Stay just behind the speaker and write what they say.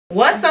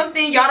What's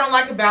something y'all don't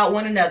like about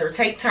one another?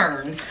 Take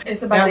turns.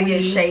 It's about to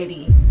get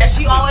shady. And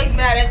she always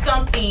mad at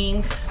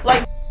something.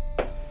 Like,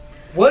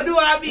 what do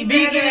I be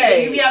mad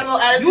at? You be having a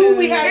little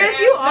attitude.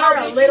 You are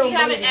a little She be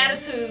having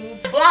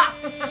attitude. Block.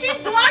 She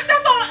blocked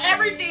us on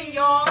everything,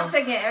 y'all. I'm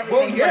taking everything.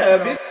 Well, yeah,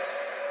 bitch.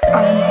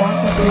 I'm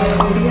back with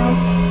another video.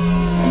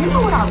 You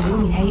know what I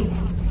really hate?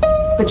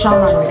 But y'all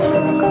not ready for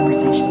that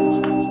conversation.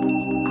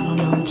 I don't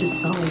know, it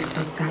just felt like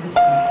so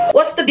satisfying.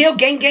 What's the deal,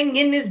 gang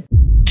in this?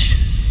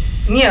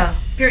 Yeah,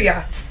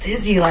 period.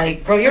 STIIIZY,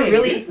 like, bro, you're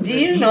really, do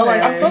you know,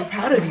 like, I'm so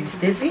proud of you,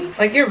 STIIIZY.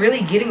 Like, you're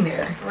really getting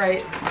there.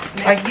 Right.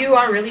 Like, you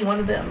are really one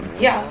of them.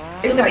 Yeah,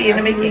 it's gonna be in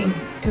the making.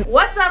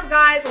 What's up,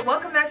 guys?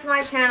 Welcome back to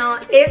my channel.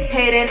 It's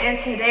Payton, and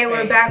today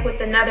we're back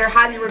with another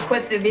highly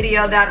requested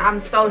video that I'm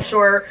so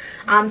sure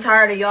I'm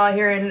tired of y'all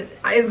hearing.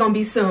 It's gonna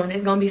be soon.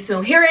 It's gonna be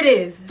soon. Here it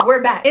is.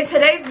 We're back. In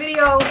today's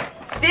video,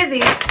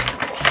 STIIIZY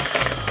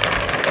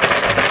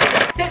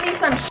sent me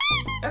some shit.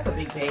 That's a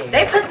big bag.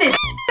 They put this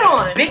shit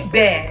on. Big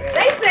bag.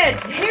 They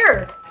said,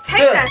 here, take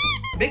that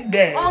shit. Big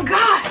bag. Oh,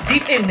 God.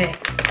 Deep in there.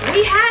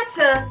 We had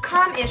to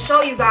come and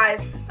show you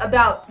guys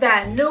about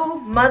that new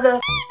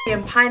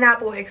mother-f***ing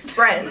Pineapple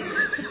Express.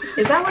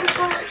 Is that what it's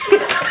called?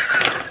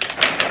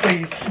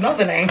 Please, no,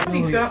 the name.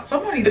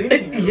 Somebody's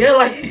in here. Yeah,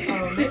 like.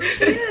 Maybe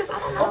she is. I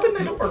don't know. Open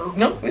the door.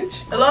 No, bitch.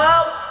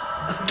 Hello?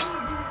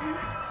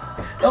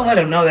 Don't let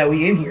them know that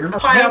we in here.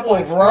 Pineapple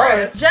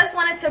Express. Just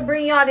wanted to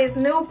bring y'all this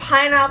new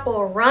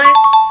pineapple run.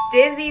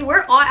 STIIIZY.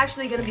 We're all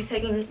actually going to be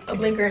taking a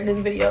blinker in this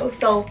video.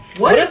 So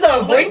what is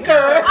a blinker?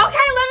 Okay, let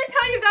me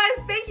tell you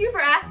guys. Thank you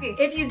for asking.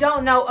 If you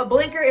don't know, a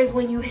blinker is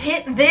when you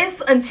hit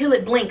this until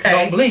it blinks.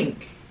 Don't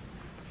blink.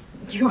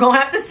 You gonna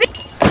have to see.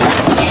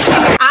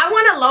 I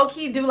want to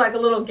low-key do like a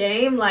little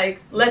game.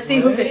 Like, let's see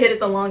who can hit it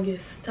the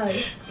longest.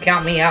 Type.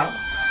 Count me out.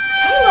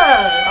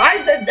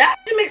 Kayla. That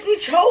makes me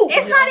choke.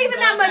 It's not even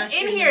that much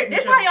in here.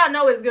 This how y'all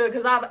know it's good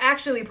because I've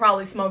actually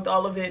probably smoked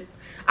all of it.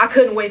 I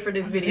couldn't wait for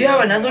this video. You have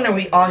another one, or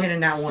we all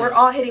hitting that one? We're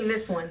all hitting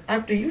this one.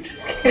 After you just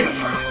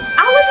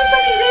I wasn't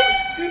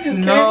sucking you just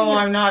No,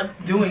 I'm not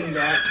doing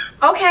that.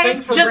 dick. Okay.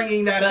 Thanks for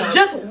bringing that up.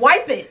 Just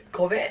wipe it.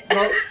 COVID.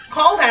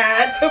 Call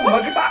that.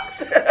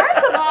 Monkeypox.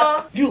 First of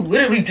all, You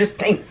literally just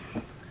came.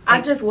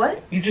 I just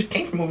what? You just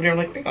came from over there. I'm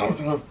like, What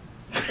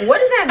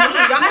does that mean?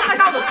 Y'all act like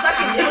I was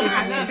sucking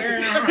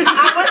dick.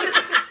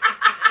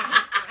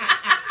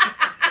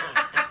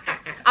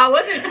 I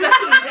wasn't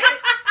sucking dick.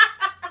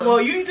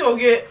 Well, you need to go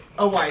get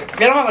a wipe.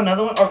 They don't have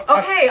another one? Or,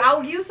 Okay,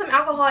 I'll use some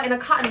alcohol in a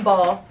cotton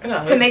ball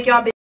to make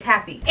y'all bitches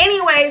happy.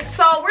 Anyway,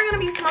 so we're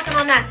gonna be smoking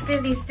on that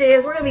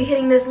STIIIZY. We're gonna be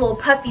hitting this little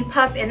puffy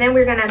puff, and then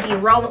we're gonna be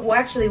rolling. Well,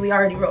 actually, we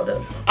already rolled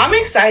up. I'm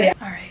excited.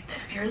 All right,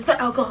 here's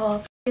the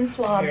alcohol. F***ing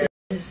swab. Here.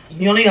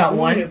 You only got I'm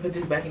one? gonna put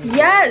this back in.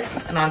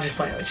 Yes. No, I'm just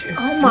playing with you.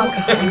 Oh my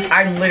god.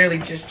 I'm literally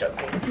just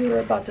joking. You were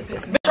about to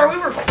piss me. Bitch, are we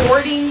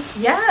recording?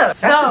 Yeah.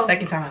 That's the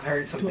second time I've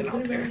heard something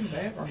out there.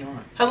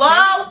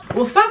 Hello?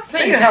 Well, stop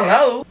Saying saying that.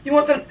 hello. You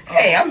want the?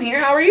 Hey, I'm here.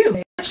 How are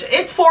you?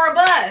 It's four of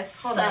us.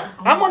 Hold on.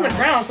 I'm on the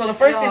ground, so the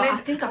first Y'all, thing I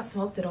think I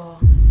smoked it all.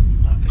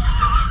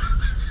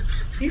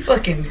 you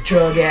fucking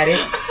drug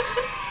addict.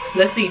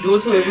 Let's see. Do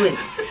it to it blink.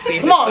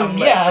 Come on,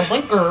 yeah,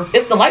 blinker.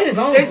 It's the light is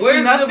on. It's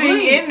Where's nothing the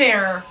blink? in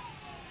there.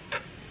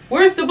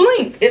 Where's the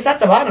blink? It's at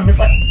the bottom. It's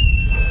like.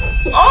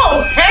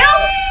 Oh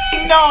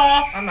hell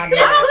no! I'm not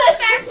doing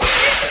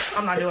that.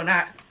 I'm not doing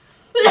that.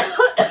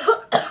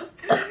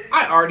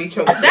 I already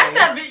choked. That's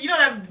that. You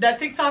know that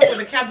TikTok where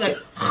the cap like.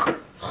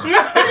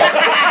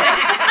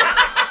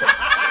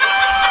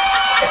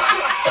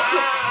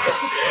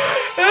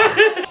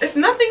 It's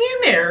nothing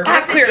in there.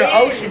 I clear the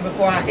ocean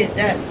before I hit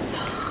that.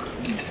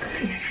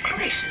 Goodness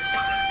gracious.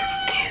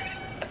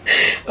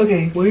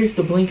 Okay. Where's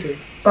the blinker?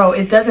 Bro,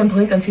 it doesn't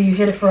blink until you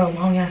hit it for a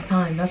long ass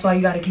time. That's why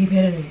you gotta keep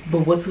hitting it.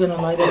 But what's gonna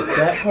light up,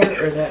 that part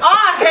or that?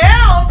 Oh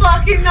hell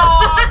fucking no!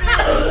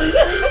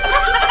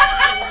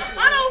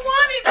 I don't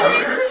want it,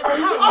 bitch!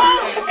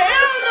 Oh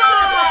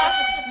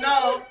hell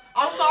no! No,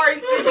 I'm sorry,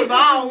 STIIIZY, but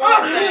I don't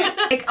want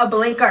that. Make a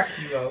blinker.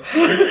 You go. Do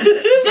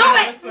it!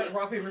 Let's put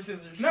rock, paper,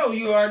 scissors. No,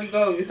 you already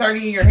go. It's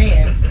already in your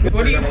hand.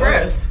 What do you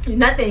press?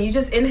 Nothing. You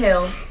just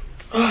inhale.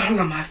 Oh, I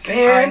got my Alright,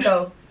 fan.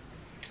 go.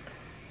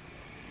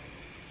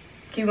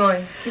 Keep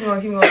going. Keep going.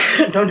 Keep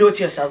going. Don't do it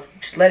to yourself.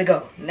 Just let it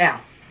go now.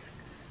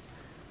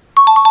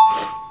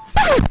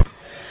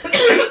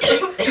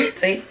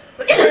 See?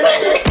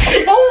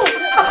 Oh!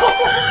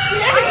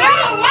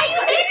 Why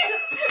you hit it?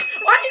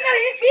 Why you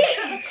gotta hit me?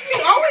 She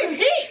always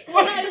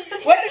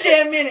hit. Wait a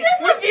damn minute.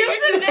 What she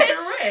hit the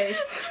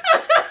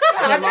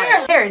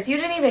rest? Harris, you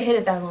didn't even hit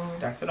it that long.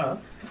 That's enough.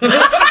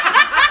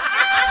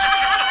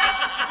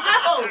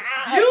 No,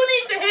 you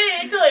need to hit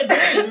it until it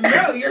breathes.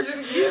 No, you're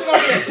just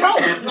gonna get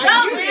choked. Like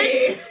No, you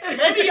did.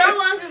 Maybe your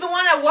lungs is the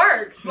one that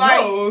works. Like,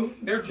 No,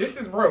 they're just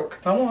as broke.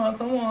 Come on,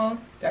 come on.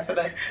 That's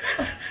enough.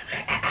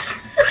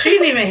 She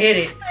didn't even hit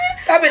it.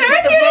 That bitch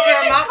put the smoke in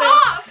her mouth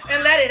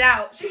and let it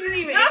out. She didn't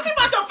even. now she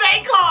about to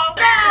fake cough.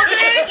 No,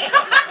 bitch.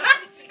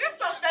 It's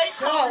the fake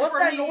cough. Oh, what's for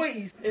that me.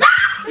 noise?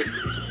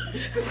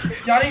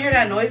 Y'all didn't hear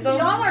that noise though?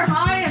 Y'all are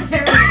high and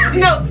paranoid.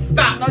 No,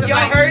 stop.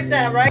 Y'all heard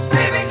that, right?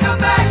 Baby, come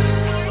back.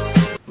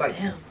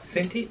 Damn.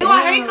 Scented? No,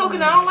 I hate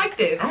coconut. I don't like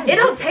this. It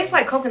don't taste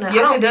like coconut.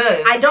 Yes, it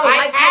does. I don't like.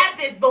 I've had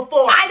this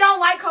before. I don't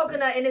like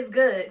coconut, and it's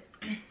good.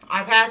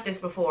 I've had this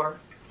before.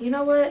 You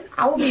know what?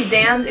 I will be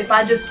damned if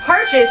I just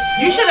purchased.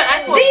 You should have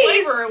asked what These.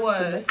 flavor it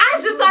was. I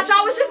just thought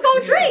y'all was just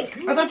gonna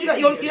drink. I thought you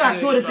got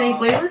two of the same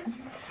flavor.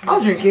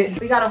 I'll drink it.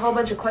 We got a whole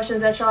bunch of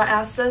questions that y'all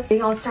asked us. We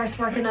gonna start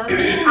sparking up.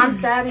 I'm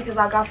sad because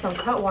I got some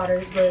cut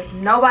waters, but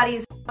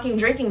nobody's fucking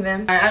drinking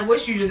them. I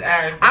wish you just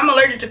asked. I'm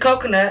allergic to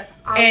coconut,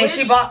 and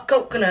she bought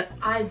coconut.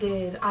 I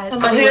did. So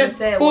here's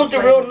who's the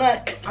real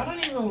nut. I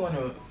don't even want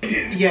to.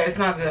 Yeah, it's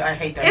not good. I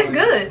hate that. It's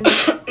good.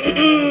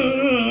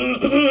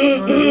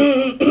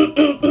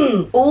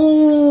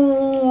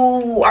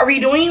 Ooh, are we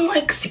doing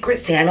like Secret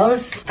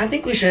Santas? I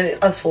think we should,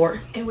 us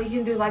four. And we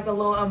can do like a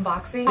little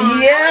unboxing.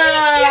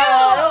 Yeah.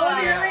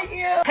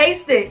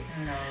 Taste it.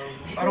 No,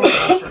 I don't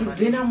want to. Because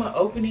then I'm going to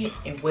open it,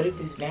 and what if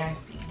it's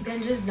nasty?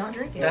 Then just don't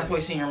drink it. That's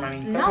wasting your money.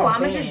 No,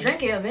 I'm gonna just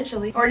drink it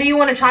eventually. Or do you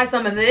want to try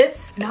some of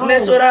this? No.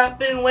 That's what I've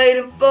been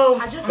waiting for.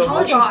 I just So told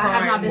what y'all you I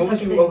have not trying? been What was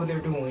sucking you dick. over there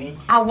doing?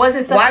 I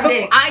wasn't Why sucking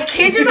before- dick. I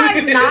kid you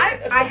guys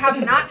not. I have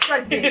not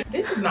sucked dick.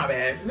 This is not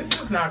bad. This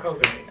is not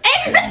coconut.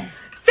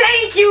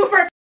 Thank you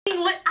for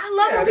I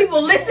love when this people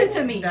is listen cool.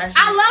 to me. That's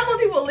I love when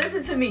people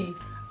listen to me.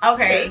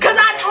 Okay. Because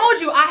I told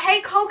you, I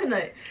hate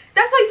coconut.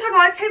 That's why you talking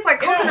about it tastes like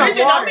coconut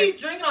Bridget, water. don't be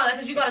drinking all that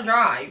because you gotta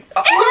drive. It's just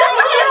a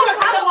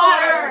little cut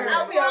water.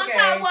 I'll be okay.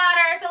 Hot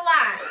water. It's a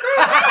lot.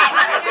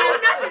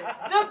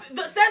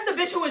 Says the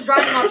bitch who was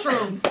driving on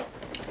shrooms.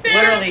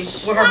 Literally,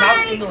 with her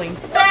mouth tingling.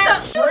 She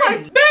was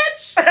like,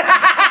 bitch.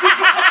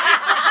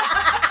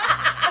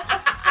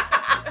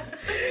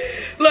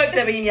 Look,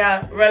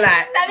 Davina,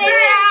 relax.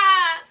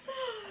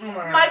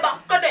 My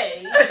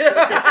balcony.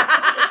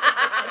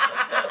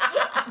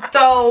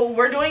 So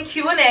we're doing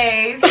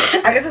Q&As.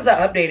 I guess it's an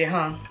updated,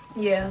 huh?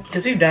 Yeah.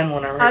 Because we've done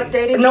one already.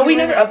 Updated No, we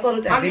Q&A. never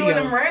uploaded that I'm video. doing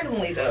them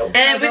randomly though.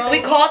 And we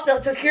called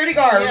the security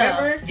guard, Yeah.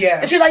 remember? Yeah.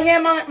 And she's like, yeah,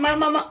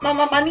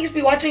 my niece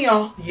be watching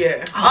y'all.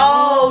 Yeah.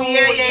 Oh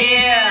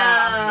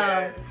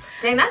yeah.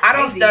 Dang, that's I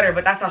don't crazy. stutter,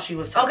 but that's how she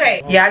was talking.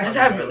 Okay. Yeah, I just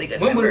have really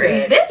good When was memory.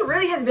 that? This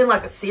really has been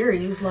like a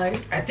series.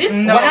 Like, At this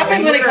No. What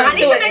happens when it I comes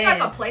need to to an make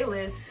like end? a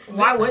playlist.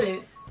 Why would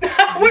it?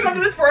 We're gonna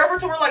do this forever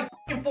till we're like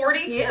 40.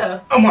 Yeah.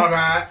 Oh my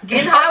God.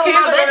 Getting Our high with kids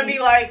my are gonna buddies. be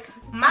like,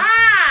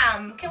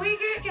 Mom, can we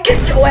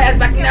Get your ass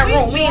back in that we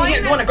room. We ain't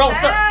here join doing the a grown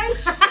stuff.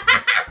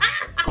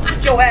 sesh?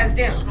 Sit your ass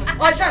down.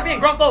 Why you trying to be in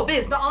grown folk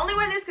business? The only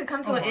way this could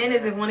come to an end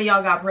is if one of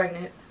y'all got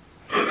pregnant.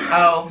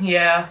 Oh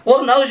yeah.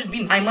 Well, no, it should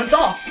be 9 months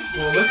off.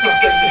 Well, let's not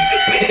say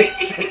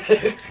this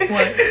bitch.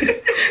 What?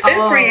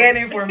 It's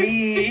Reanan for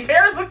me.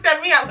 Ferris looked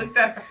at me, I looked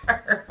at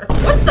her.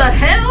 What the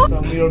hell? So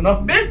we don't know.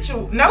 Bitch,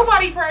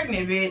 nobody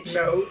pregnant, bitch.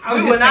 No.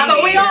 We would not So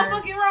be we all here.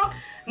 fucking wrong?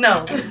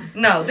 No,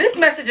 this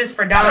message is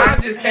for Don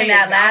I'm just in saying,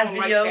 that I last don't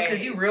like video that.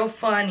 because you real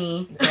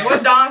funny.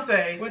 What Don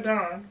say? What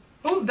Don?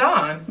 Who's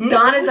Don?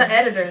 Don is the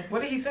editor.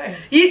 What did he say?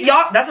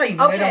 Y'all, that's how you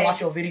know they Okay. don't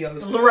watch your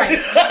videos. Right.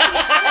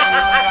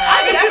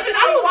 I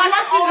definitely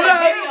watched all the No,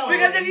 videos.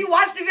 because if you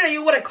watched the video,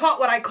 you would have caught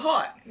what I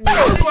caught.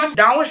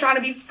 Don was trying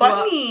to be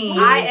funny.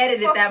 I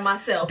edited that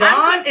myself.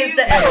 Don is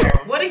the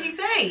editor. What did he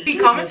say? He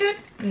commented?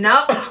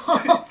 No.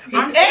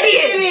 I'm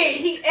idiot.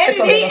 He He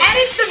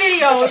edits the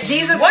video.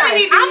 Jesus What Christ.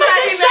 did he do? I'm He tried gonna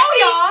to be just show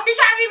messy? y'all. He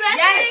tried to be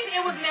messy? Yes, it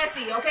was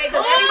messy, okay?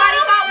 Because everybody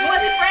thought we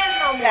wasn't friends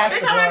no more.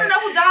 Bitch, I don't even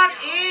know who Don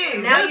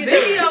is. Now you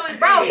video do.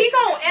 Bro, he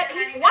gon'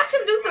 watch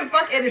him do some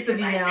fuck edits of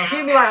you now.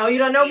 He'll be like, oh, you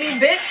don't know me,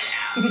 bitch?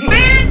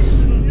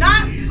 Bitch,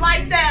 not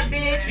like that,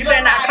 bitch. You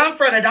better not come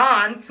for the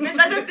Don. Bitch,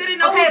 I just didn't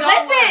know Okay, who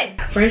Don listen.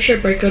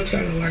 Friendship breakups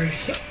are the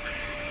worst.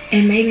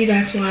 And maybe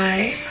that's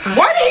why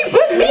Why did he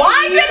put me?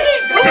 Why did he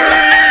do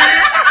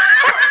that?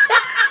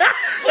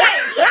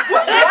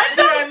 What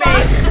did I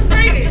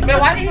make? But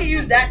why did he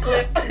use that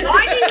clip?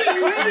 Why did he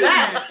use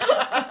that?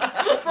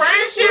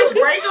 Friendship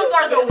breakups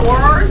are the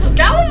worst.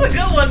 That was a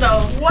good one,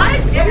 though. What?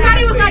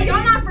 Everybody was like,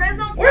 y'all not friends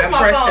no more? Where's I my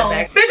pressed it phone?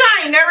 back. Bitch,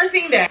 I ain't never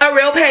seen that. A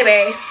real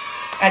payday.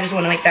 I just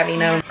want to make that be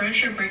known.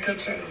 friendship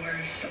breakups are the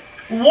worst.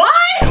 Why?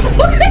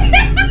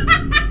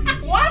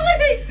 Why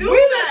would he do We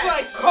that? look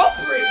like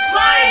culprits.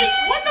 Like,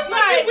 what the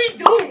fuck did we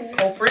do?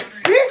 Culprits.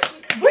 Bitch,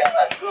 we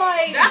look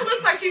like. That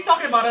looks like she's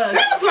talking about us.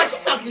 That looks like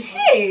she's talking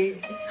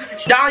shit.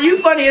 Don, you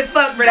funny as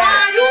fuck for Don,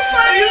 that. you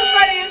funny. You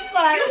funny as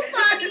fuck.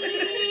 You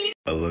funny.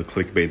 A little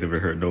clickbait never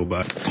hurt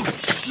nobody.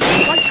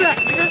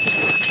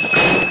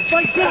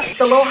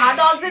 The little hot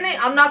dogs in it,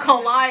 I'm not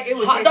gonna lie, it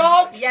was Hot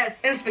dogs? Yes.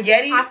 And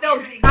spaghetti? I felt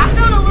a little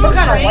What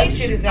kind of strange. white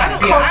shit is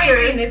that? Yeah, I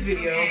ain't seen this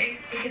video.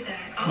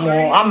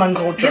 Well, I'm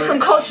uncultured. Get some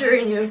culture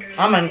in you.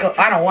 I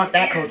don't want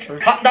that culture.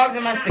 Hot dogs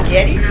in my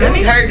spaghetti? Let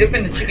me her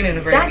dipping the chicken in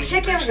the That gravy.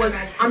 chicken was,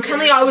 I'm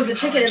telling y'all, it was the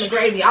chicken in the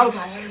gravy. I was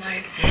like,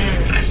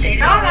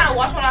 Now I gotta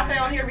watch what I say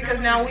on here because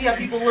now we have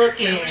people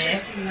looking.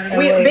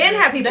 we been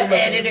had people The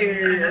looking.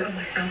 editor.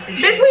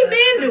 Bitch, we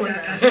been doing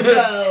that. So,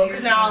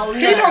 no,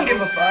 He don't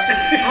give a fuck.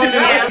 Oh,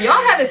 yeah.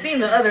 Y'all haven't seen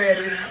the other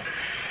edits.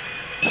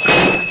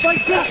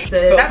 like that.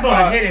 So that's when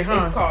I hit it,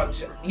 huh? It's called.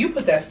 You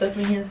put that stuff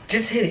in here.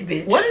 Just hit it,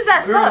 bitch. What is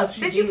that Girl, stuff?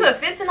 Bitch, you put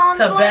fentanyl in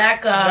the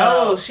blunt? Tobacco.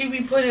 No, she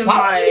be putting Why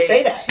like. would you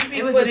say that? She be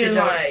It was just a putting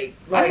joke. like.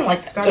 I didn't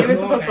like that. stop You were doing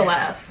supposed to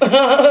that.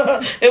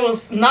 laugh. It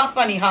was not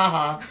funny,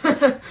 haha.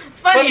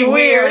 Funny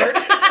weird.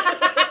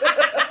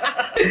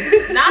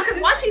 Nah, cause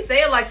why she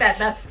say it like that?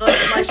 That's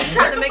like she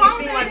tried to make it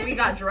seem like we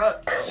got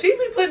drugged. She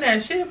be putting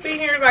that shit up in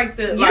here like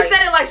the. You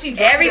said it like she drugged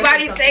us or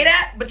Everybody something. say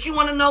that, but you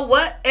want to know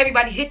what?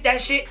 Everybody hit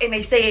that shit and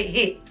they say it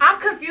hit. I'm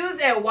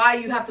confused at why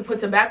you have to put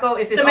tobacco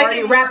if it's To make already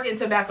it wrapped more- in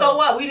tobacco. So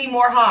what? We need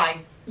more high.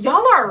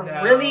 Y'all are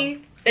No.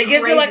 really It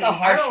gives you like a crazy.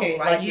 harsh I don't hit.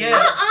 like Like, it.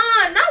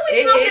 Not we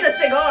It smoking is- a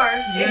cigar.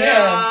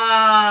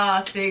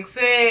 Yeah.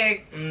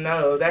 Sick.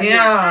 No, that's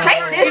Yeah.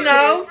 Take this you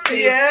know? shit.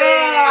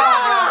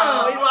 Yeah.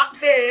 Oh. We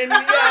locked in.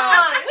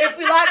 Yeah. If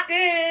we locked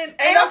in,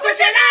 ain't no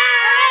switching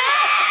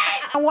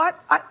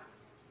out.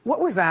 What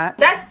was that?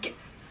 That's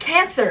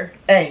cancer.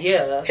 Hey,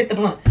 Yeah. hit the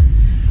blunt.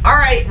 All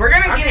right, we're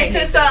gonna I get can't into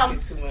hit that some.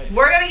 shit too much.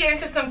 We're gonna get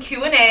into some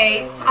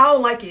Q&As. I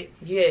don't like it.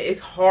 Yeah, it's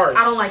hard.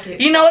 I don't like it.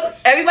 You know what?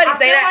 Everybody I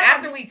say feel that like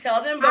after we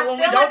tell them, but I when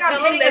we feel don't like I'm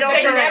tell them, hitting they a don't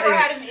They turn never it.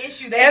 had an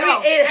issue. They Every- know.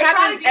 it They happens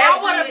probably I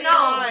every would have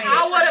known. time.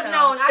 I would have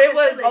known. I It could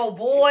was, feel oh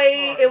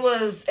boy, it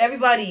was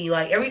everybody.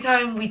 Like every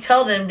time we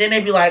tell them, then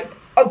they be like,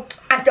 oh,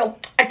 I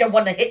don't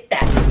want to hit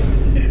that.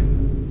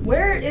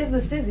 Where is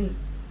the STIIIZY?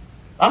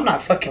 I'm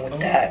not fucking with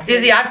that.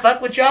 Dizzy, I fuck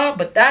with y'all,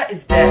 but that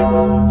is dead.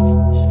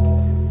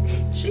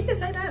 She can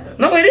say that.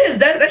 No, it is.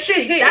 That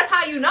shit hit. That's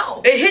how you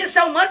know. It hit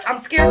so much,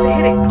 I'm scared to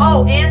hit it.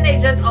 Oh, and they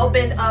just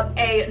opened up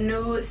a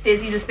new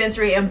STIIIZY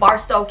dispensary in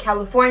Barstow,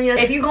 California.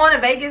 If you going to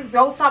Vegas,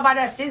 go stop by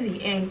that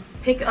STIIIZY and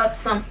pick up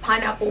some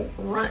pineapple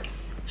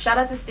runts. Shout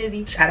out to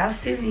STIIIZY. Shout out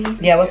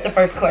STIIIZY. Yeah, what's the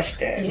first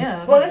question?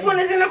 Yeah. Well, this one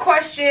isn't a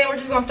question. We're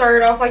just gonna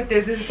start it off like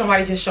this. This is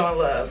somebody just showing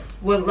love.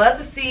 Would love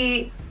to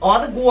see all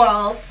the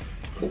girls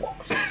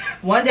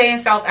one day in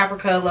South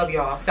Africa. Love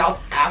y'all. South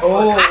Africa.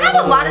 Oh. I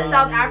have a lot of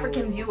South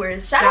African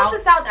viewers. Shout out to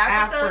South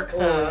Africa.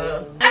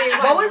 Africa.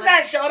 What was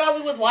that show that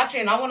we was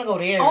watching? I want to go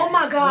there. Oh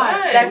my god.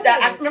 What?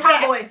 That remember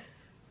that? Tomboy.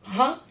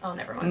 Huh? Oh,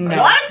 never mind. No.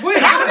 What? Never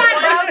mind,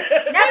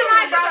 bro. Never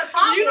mind, bro.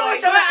 You know what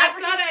show that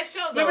African? that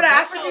show. Remember the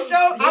African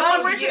show?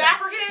 Young Rich and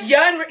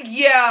African?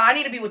 Yeah, I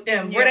need to be with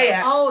them. Where they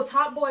at? Oh,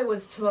 Top Boy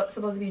was supposed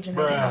to be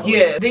Jamaican.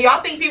 Yeah. Do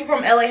y'all think people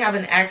from LA have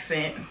an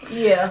accent?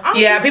 Yeah.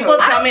 Yeah, people I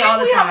tell don't me think all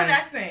the we have an time.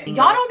 accent.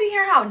 Y'all don't be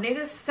hearing how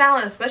niggas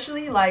sound,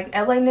 especially like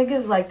LA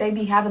niggas, like they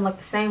be having like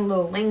the same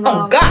little lingo.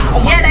 Oh God!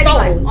 On my Yeah, they be soul.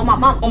 like, on my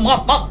mom. On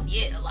my mom.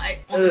 Yeah,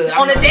 like Ugh,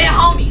 on the dead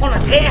homies. On a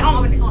dead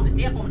homie. On the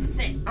dead on the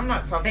set. I'm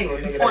not talking to a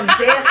nigga. On the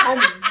dead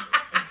homies.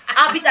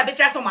 I'll beat that bitch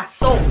ass on my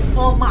soul.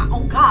 On my oh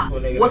God. To a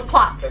nigga What's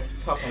plots? That's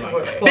talking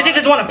like that. Bitches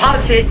just want to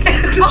politic.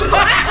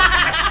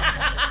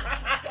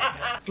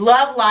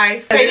 Love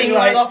life. Baby, you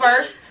wanna go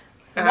first?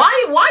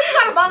 Why you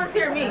gotta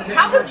volunteer me?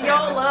 How was your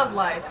love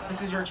life?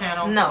 This is your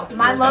channel. No,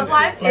 my love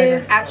life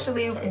is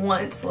actually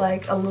once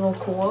like a little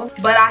cool,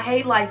 but I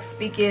hate like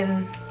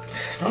speaking.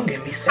 Don't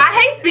get me started.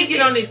 I hate speaking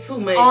Speaking on it too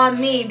much. on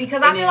me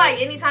because I feel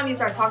like anytime you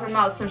start talking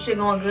about some shit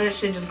going good,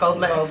 shit just go Go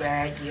left.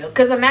 back. Yep.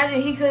 Cause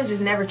imagine he could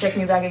just never text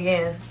me back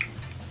again.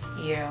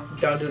 Yeah.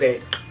 Don't do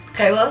that.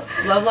 Kayla,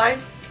 love life.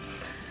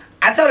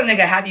 I told a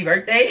nigga happy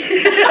birthday.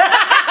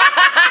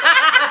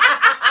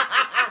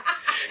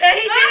 And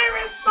he didn't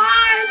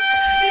respond.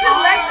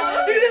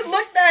 He just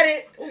looked at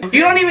it.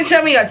 You don't even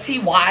tell me a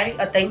TY,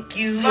 a thank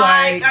you,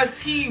 Like like a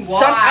TY.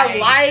 some I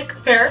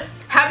like. Paris,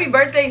 happy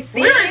birthday,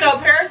 C. We already know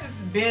Paris has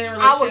been in a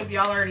I would- relationship.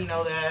 Y'all already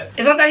know that.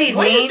 It's not that he's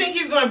What do you mean. think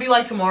he's gonna be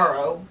like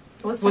tomorrow?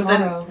 What's With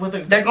tomorrow? the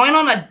They're going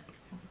on a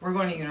we're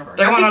going to Universe.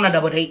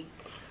 double date.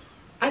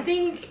 I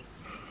think.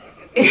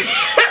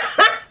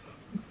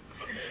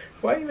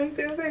 Why you make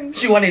that thing?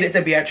 She wanted it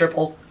to be a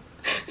triple.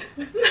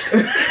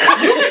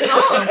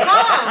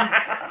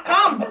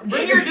 Come,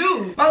 bring your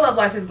dude. My love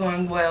life is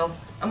going well.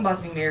 I'm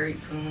about to be married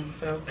soon,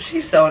 so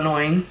She's so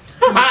annoying.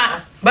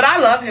 But I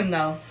love him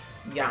though.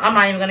 yeah. I'm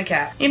not even gonna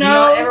cap. You You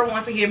know? don't ever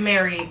want to get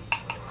married?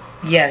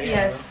 Yes.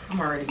 Yes. I'm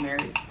already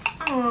married.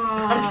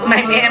 Aww.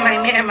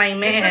 My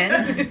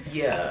man.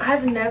 Yeah.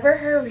 I've never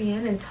heard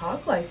Reanan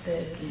talk like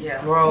this.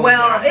 Yeah. Bro,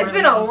 Well, it's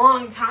been a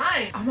long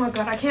time. Oh my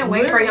god, I can't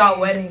wait for y'all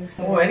weddings.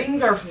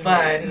 Weddings are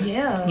fun.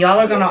 Yeah. Y'all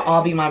are gonna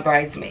all be my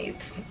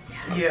bridesmaids.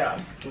 Yeah.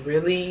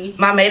 really?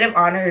 My maid of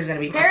honor is gonna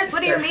be my Paris,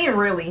 what do you sister. mean,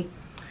 really?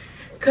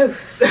 Cause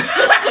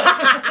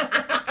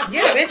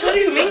Yeah, bitch, what do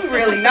you mean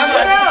really? Not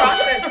what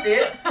I processed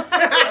it.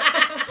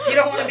 You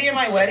don't want to be in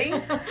my wedding?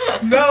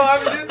 no,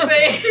 I'm just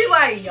saying. She's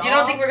like, y'all. You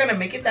don't think we're gonna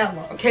make it that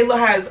long? Kayla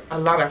has a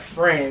lot of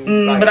friends.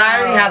 But I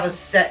already have a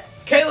set.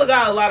 Kayla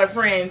got a lot of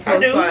friends, so I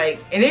it's do. like,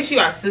 and then she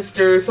got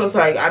sisters, so it's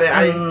like I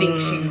didn't think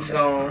she was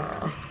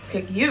gonna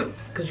pick you?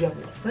 because you have a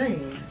lot of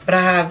friends. But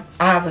I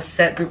have a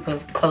set group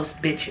of close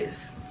bitches.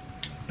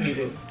 You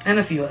do. And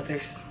a few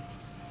others.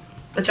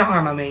 But y'all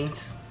are my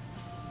mains.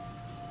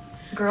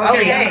 Girl,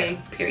 Okay.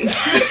 Period.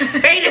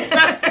 Period.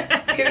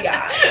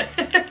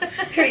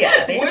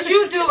 Bitch. Would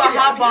you do a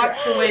hot box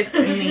with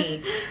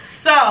me?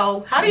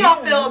 So, how do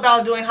y'all feel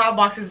about doing hot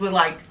boxes with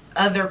like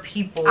other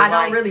people? I like,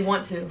 don't really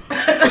want to. A lot of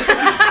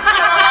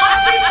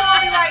people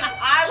are like,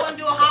 I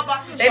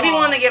They be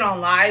wanting to get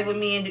on live with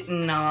me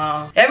and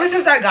no. Ever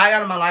since that guy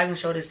got on my live and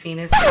showed his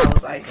penis, I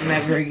was like,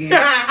 never again.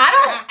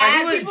 I don't.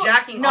 He was people,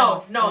 jacking no,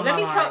 off. no. Let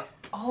me tell.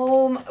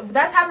 Oh,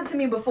 that's happened to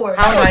me before.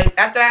 I was like,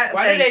 after that,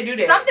 Why did they do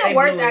that? Something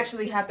worse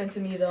actually happened to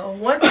me though.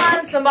 One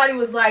time somebody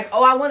was like,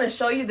 "Oh, I want to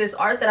show you this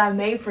art that I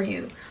made for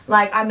you.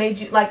 Like I made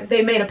you, like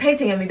they made a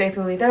painting of me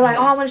basically. They're like,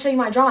 "Oh, I want to show you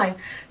my drawing."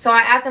 So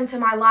I add them to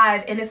my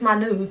live, and it's my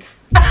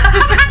nudes.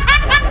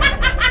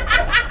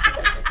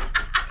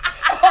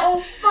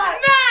 Oh fuck!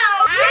 No,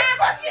 you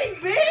fucking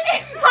bitch!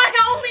 It's my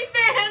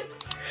OnlyFans.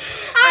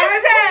 I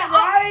said,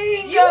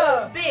 you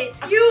bitch,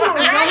 you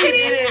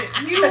raggedy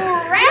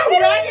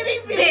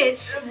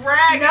bitch.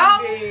 No,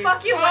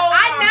 fuck you. I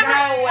never.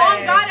 On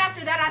God,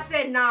 after that, I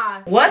said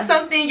nah. What's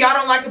something y'all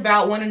don't like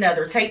about one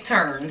another? Take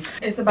turns.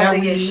 It's about to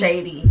get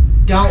shady.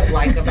 Don't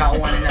like about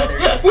one another.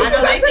 I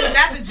know they think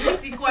that's a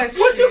juicy question.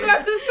 What you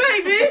got to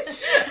say,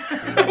 bitch?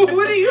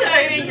 What are you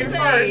hating your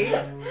first?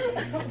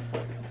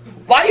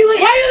 Why you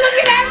looking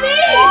at me?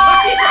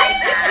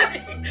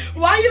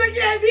 Why you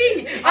looking at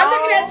me? I'm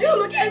looking at you.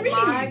 Look at me.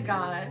 Oh my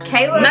God,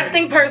 Kayla.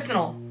 Nothing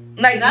personal.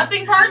 Like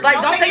nothing personal.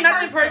 Like don't take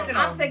nothing personal.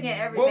 I'm taking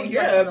everything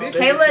yeah, personal.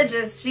 bitch.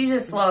 Kayla she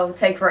just slow.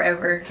 Take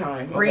forever.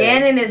 Time. Okay.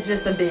 Rhiannon is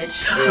just a bitch.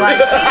 Like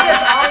she's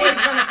just always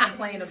gonna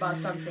complain about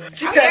something.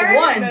 She said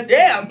one.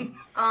 Damn.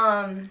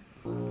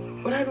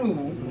 What I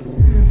do?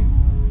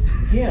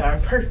 Yeah,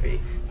 I'm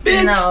perfect.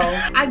 Bitch. No,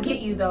 I get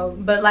you though,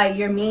 but like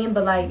you're mean,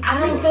 but like I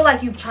don't feel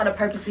like you try to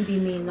purposely be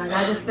mean. Like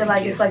I just feel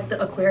like it's like the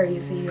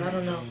Aquarius in you. I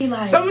don't know.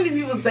 Like, So many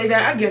people say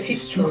that. I guess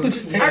it's true. I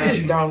just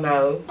don't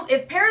know.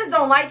 if parents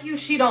don't like you,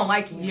 she don't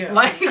like you. Yeah.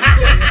 Like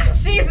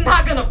she's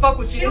not gonna fuck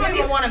with you. She don't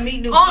even want to meet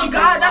new Oh people.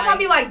 God, that's why I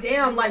be like,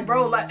 damn, like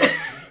bro, like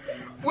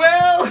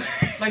Well,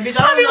 like bitch,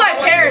 I be like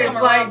parents.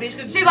 Paris, like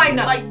bitch. she like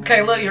no. Like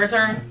Kayla, your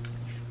turn.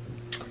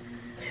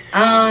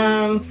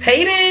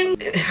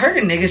 Peyton, her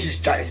niggas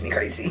just drives me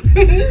crazy.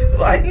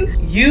 Like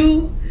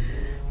you,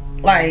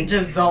 like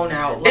Just zone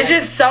out. Like, it's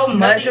just so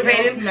much of nothing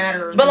else Peyton.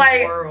 matters But in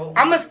like the world.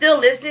 I'ma still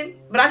listen.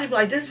 But I just be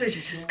like, this bitch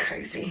is just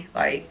crazy.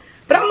 Like,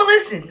 but I'ma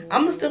listen.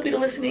 I'ma still be the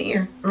listening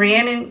ear.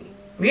 Rhiannon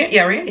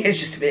is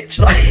just a bitch.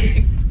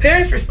 Like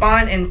parents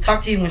respond and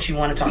talk to you when she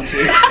want to talk to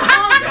you.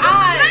 Oh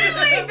God.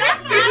 Literally,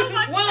 that's what I was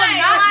about to Will say.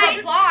 not Like,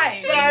 reply.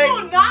 She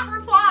will not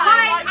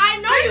reply. Like, I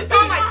know you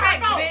saw my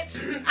text,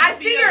 bitch. I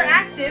see you're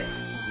active.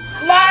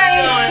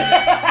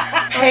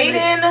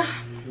 Hayden,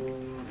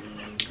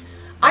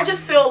 I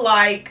just feel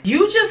like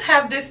you just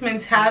have this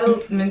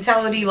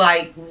mentality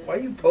like, why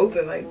you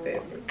posing like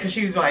that? because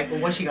she was like, well,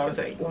 what she gotta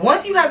say?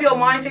 Once you have your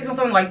mind fixed on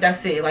something, like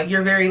that's it. Like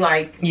you're very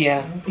like,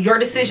 Yeah. your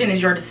decision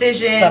is your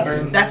decision.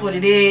 Stubborn. That's what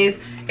it is.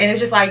 And it's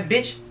just like,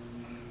 bitch,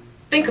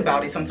 think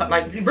about it sometimes.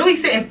 Like really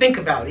sit and think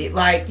about it.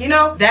 Like, you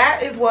know,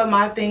 that is what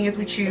my thing is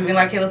with you. And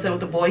like Kayla said with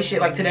the boy shit,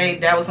 like today,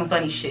 that was some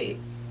funny shit.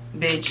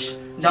 Bitch,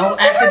 don't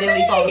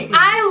accidentally fall asleep.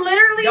 I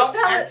literally Don't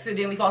fell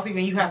accidentally fall asleep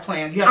when you have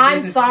plans. You have I'm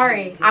business.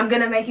 sorry. I'm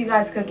gonna make you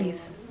guys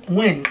cookies.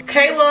 When?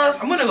 Kayla,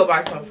 I'm gonna go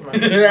buy some for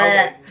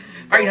my.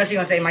 Already know she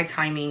gonna say my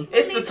timing.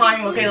 it's the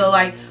timing with Kayla.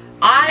 Like,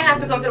 I have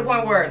to come to the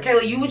point where,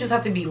 Kayla, you would just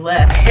have to be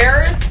left.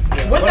 Harris,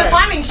 with the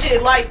timing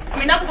shit, like, I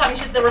mean, not the timing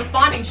shit, the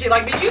responding shit.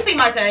 Like, bitch, you see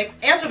my text,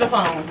 answer the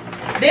phone.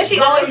 Then she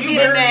always getting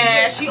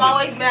mad. She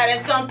always mad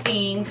at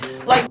something.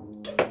 Like,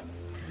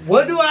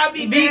 What do I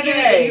be you mad be at?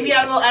 having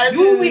little attitudes.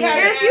 You be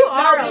having Yes, you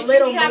are a You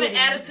little be having baby.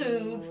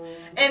 attitudes.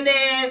 And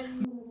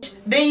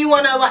then you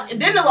wanna, like,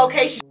 then the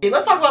location shit.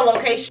 Let's talk about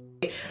location shit.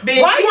 Bitch,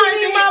 Why you you wanna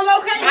need see my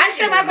location? I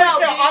share my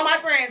picture bitch. on all my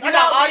friends. I You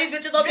got know, all these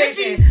bitches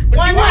locations. Bitches But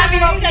wanna you have the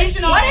want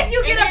location on. What if you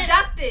get And then-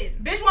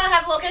 abducted? Bitch wanna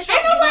have the location. Ain't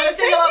You wanna nobody send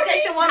the sending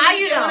location it. one How minute,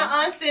 you you know?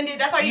 wanna unsend it.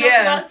 That's how you know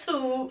Yeah. she got a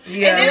tube.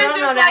 Yeah. And then You it's don't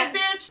just know like,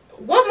 bitch,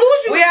 what mood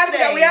you We in haven't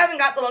today? we haven't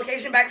got the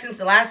location back since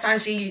the last time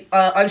she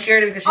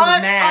unshared it because she was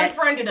mad.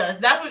 Unfriended us.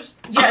 That's what.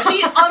 Yeah, she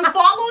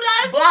unfollowed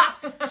us.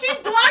 Blocked. She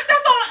blocked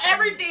us on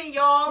everything,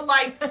 y'all.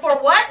 Like for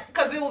what?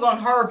 Because it was on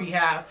her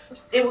behalf.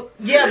 It was,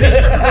 yeah,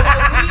 bitch. 'cause it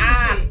was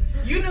weed shit.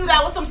 You knew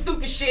that was some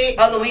stupid shit.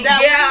 Oh, the weed.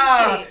 That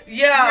Yeah. weed shit.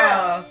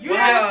 Yeah. You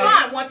didn't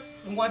respond.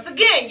 Once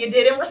again, you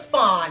didn't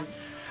respond.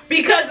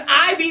 Because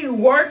I be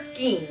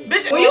working.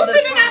 Bitch, all when you the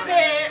sit in that time.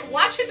 bed,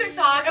 watching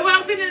TikTok, And when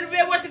I'm sitting in the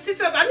bed watching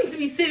TikToks, I need to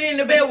be sitting in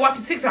the bed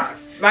watching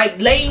TikToks. Like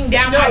laying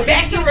down my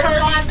back to is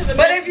respond hurting. to the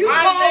But if you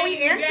I'm call, we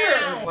laying answer.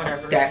 down.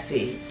 whatever. That's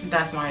it.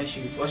 That's my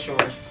issues. What's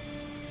yours?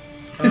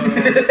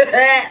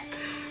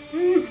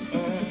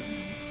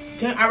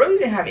 Damn, I really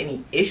didn't have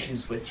any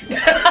issues with you. So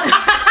it's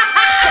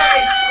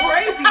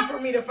crazy for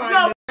me to find No,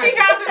 out. she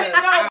hasn't.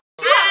 No,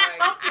 you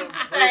have something to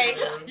say.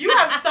 You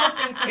have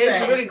something to say.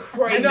 It's really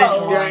crazy.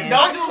 No, Ryan.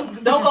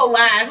 don't go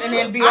last and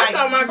then be like, I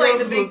thought my play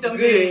girls the was victim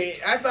good.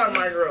 I thought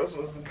my girls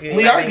was good.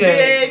 We are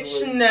good.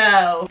 Bitch,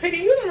 no. Peggy,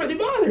 you don't really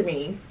bother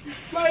me.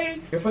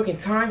 Like, your fucking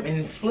time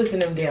and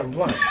spliffing them damn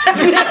blunts.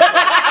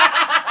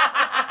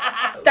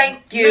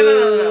 Thank you.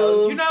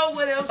 No. You know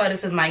what else? That's why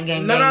this is my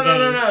game. No.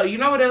 game. You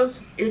know what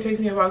else irritates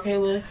me about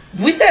Kayla?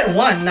 We said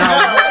one. No.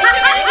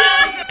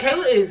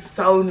 Kayla is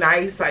so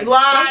nice. Like,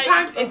 Like-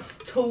 sometimes it's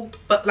too,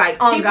 but like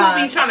Oh, people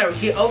God. be trying to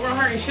get over on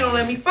her and she don't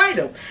let me fight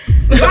them.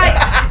 Like,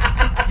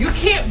 You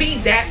can't be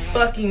that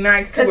fucking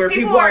nice to 'Cause where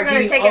people people are are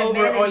gonna getting take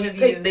over advantage on you. of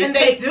you.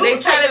 They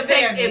try to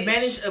take advantage.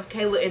 advantage of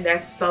Kayla, and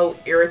that's so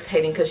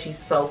irritating because she's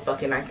so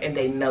fucking nice and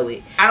they know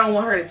it. I don't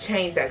want her to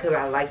change that because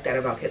I like that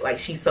about Kayla. Like,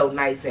 she's so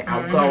nice and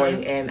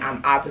outgoing, and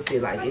I'm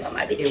opposite. Like,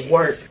 it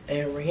works.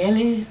 And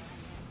Reanan,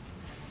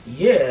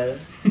 yeah,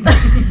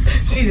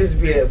 she just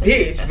be a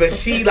bitch, but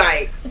she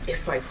like,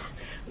 it's like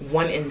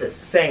one in the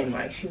same.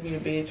 Like, she be a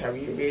bitch, I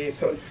be a bitch,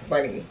 so it's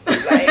funny.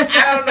 Like,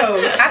 I don't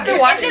know. After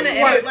watching the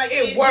works, like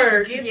it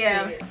works.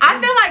 Yeah. I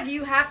feel like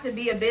you have to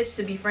be a bitch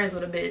to be friends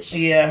with a bitch.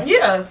 Yeah.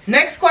 Yeah.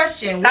 Next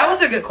question. That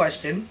was a good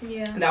question.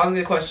 Yeah. That was a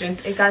good question.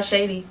 It got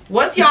shady.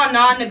 What's y'all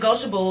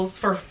non-negotiables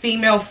for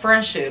female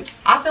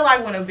friendships? I feel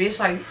like when a bitch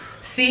like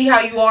see how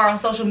you are on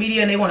social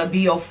media and they want to be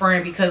your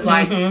friend because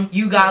like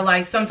you got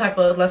like some type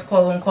of, let's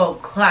quote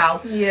unquote,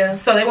 clout. Yeah.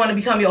 So they want to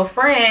become your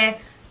friend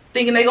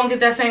thinking they gonna get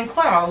that same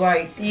clout.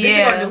 Like,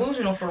 yeah, bitches are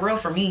delusional for real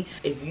for me.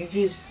 If you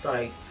just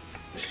like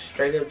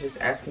straight up just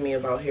asking me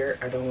about hair,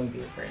 I don't want to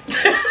be a friend.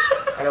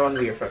 I don't want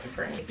to be your fucking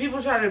friend.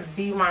 People try to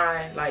be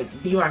my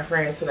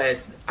friend so that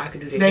I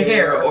can do their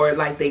hair, or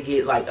like they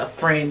get like a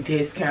friend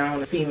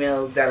discount.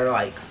 Females that are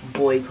like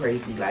boy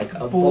crazy, like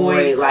a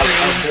boy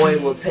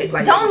will take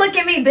like. Don't look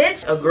at me,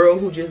 bitch. A girl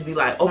who just be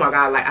like, oh my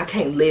god, like I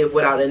can't live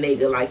without a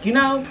nigga, like, you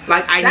know,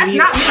 like I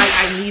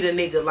need a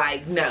nigga,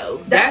 like,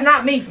 no, that's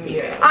not me.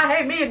 Yeah, I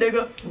hate me a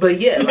nigga. But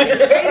yeah, like,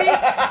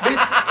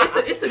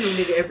 it's a new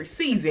nigga every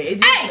season. It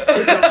just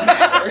it don't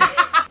matter.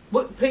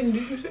 What Peyton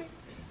did you say?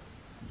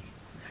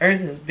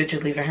 Hers is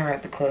bitches leaving her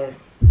at the club.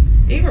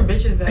 Even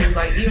bitches that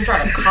like even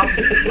try to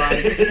copy you,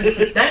 like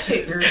that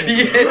shit irritates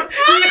me.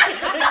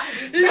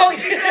 You gonna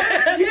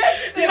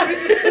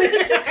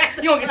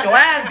get your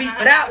ass beat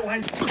for that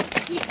one.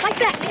 Like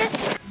that,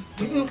 nigga.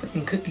 You can put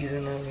some cookies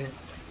in there.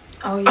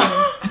 Oh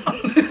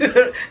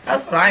yeah.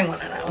 That's what I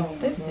want to know.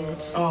 This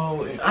bitch.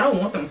 Oh, I don't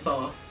want them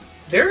soft.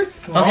 they're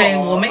small. Okay,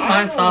 well make mine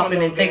I don't soft want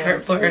and then no take her,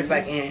 damn put hers sweet.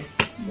 back in.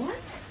 What?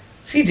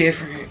 She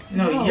different.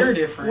 No, you're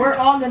different. We're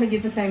all gonna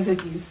get the same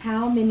cookies.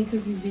 How many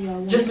cookies do y'all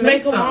want? Just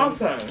Make them some.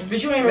 awesome.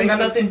 But you ain't even got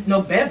nothing,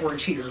 no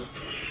beverage here.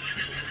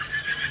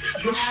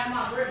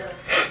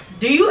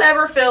 Do you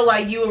ever feel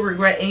like you would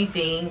regret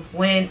anything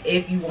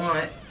if you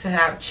want to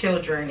have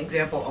children?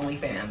 Example,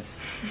 OnlyFans.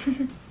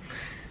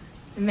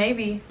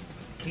 Maybe.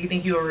 Do you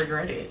think you would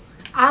regret it?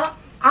 I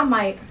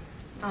might,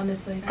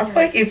 honestly. I feel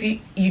like if you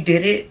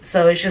did it,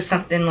 so it's just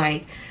something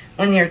like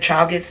when your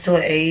child gets to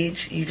an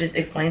age, you just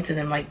explain to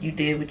them like you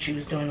did what you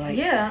was doing. Like,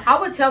 yeah, I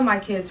would tell my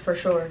kids for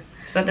sure.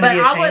 something But to be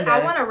ashamed I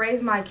of. want to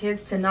raise my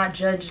kids to not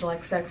judge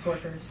like sex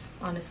workers.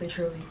 Honestly,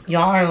 truly.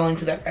 Y'all are going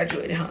to that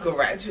graduate, huh?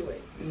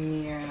 Graduate.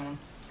 Yeah.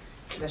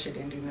 That shit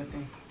didn't do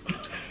nothing.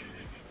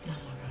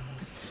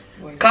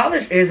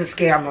 College is a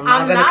scam. I'm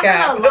I'm not not gonna gonna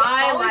cap.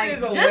 lie, College like is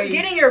a just waste.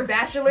 getting your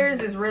bachelor's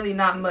is really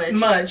not much.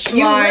 You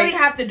You really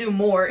have to do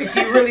more if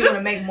you really want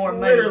to make more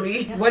money.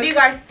 Literally. What do you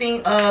guys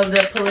think of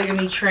the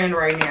polygamy trend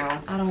right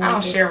now? I don't I don't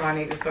like it. share my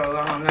nigga, so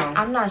I don't know.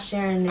 I'm not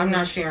sharing. I'm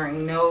not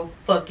sharing no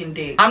fucking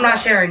dick. I'm not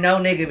sharing no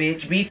nigga,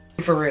 bitch. Be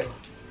for real.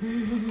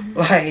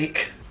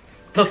 Like,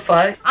 the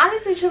fuck?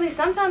 Honestly, truly,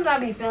 sometimes I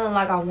be feeling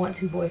like I want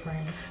two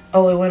boyfriends.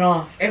 Oh, it went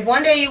off. If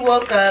one day you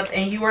woke up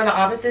and you were the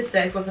opposite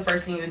sex, what's the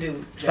first thing you would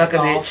do? Fuck a Jack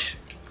off?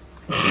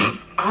 bitch.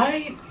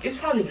 It's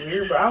probably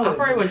weird, but I I would.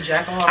 probably would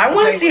jack off. I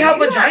wanna see how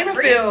You vagina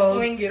really feels.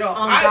 Swing it off.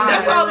 Oh,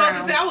 That's God. what I was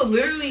about to say. I would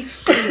literally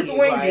swing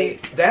Swing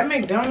That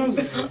McDonald's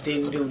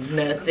didn't do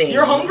nothing.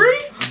 You're hungry?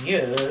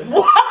 Yeah.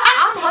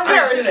 I'm hungry.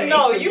 Paris,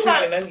 no, you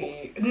have.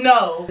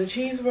 No. The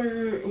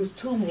cheeseburger was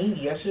too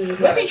meaty. I should have.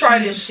 Let me try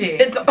this shit.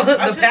 It's the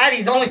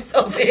patty's only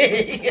so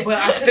big. But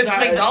I should It's have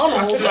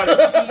McDonald's. I should have got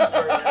a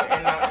cheeseburger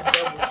and not a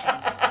double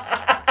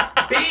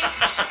cheese.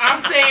 Bitch,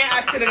 I'm saying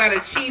I should have got a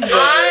cheeseburger.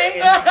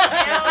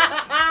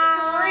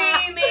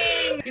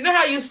 Screaming. You know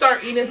how you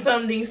start eating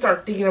something, you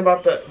start thinking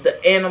about the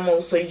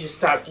animal, so you just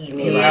stop eating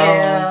it.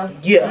 Yeah.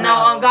 Like, yeah.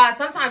 No, oh God,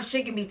 sometimes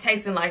chicken be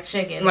tasting like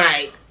chicken.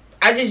 Like,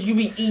 you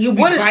be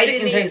What does biting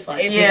chicken it taste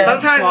like? and Yeah. just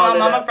Sometimes swallow my it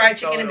mama up fried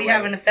throw chicken and it be away.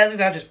 having the feathers.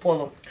 I just pull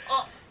them.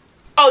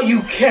 Oh,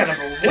 you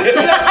cannibal.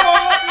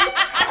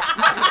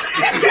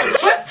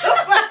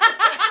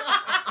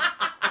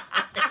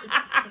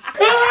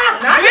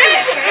 What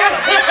is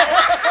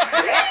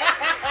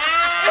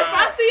If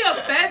I see a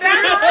feather,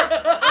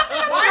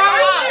 Why do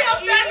you see a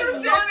feathers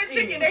down the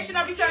chicken? They should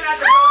not be selling out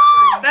the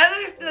groceries.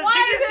 Feathers? The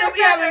chicken still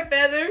be having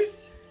feathers.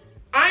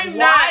 I'm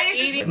not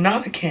eating.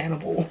 Not a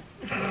cannibal.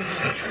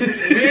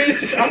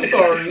 Bitch, I'm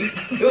sorry.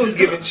 It was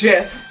giving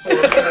Jeff.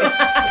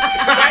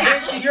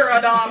 Bitch, you're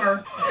a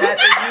Dahmer. That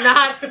is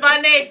not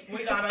funny.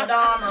 We got a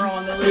Dahmer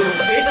on the loose,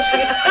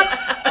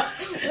 bitch.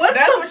 What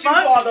That's the what you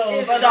fuck call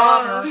those, is a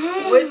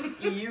Dahmer.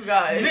 with you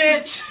guys?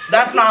 Bitch.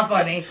 That's not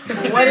funny.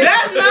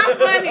 That's not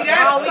funny.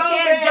 That's Oh, we so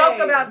can't bad. joke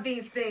about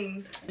these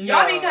things.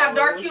 Y'all need to have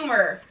dark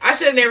humor. I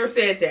should have never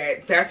said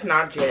that. That's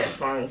not Jeff.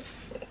 A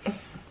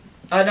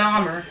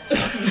Dahmer.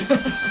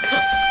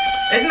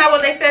 Isn't that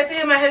what they said to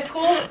him at his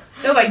school?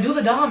 They were like, do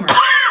the Dahmer.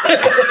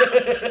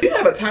 You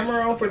have a timer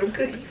on for them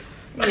cookies?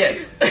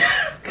 Yes.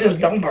 Just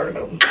don't burn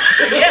them.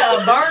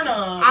 Yeah, burn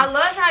them. I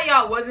love how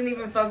y'all wasn't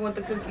even fucking with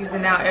the cookies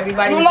and now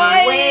everybody's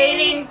Like-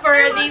 waiting for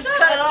these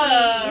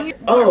cookies.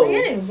 Oh.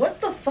 Reanan, what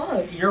the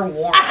fuck? You're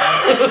warm.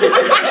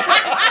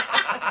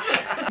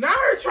 Now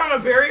her trying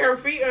to bury her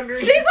feet under.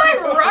 She's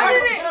like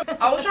running it.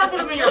 I was trying to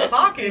put them in your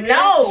pocket.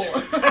 No.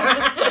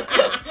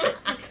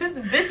 This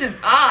bitch is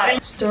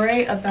odd.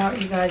 Story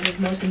about you guys'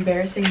 most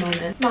embarrassing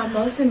moment. My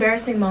most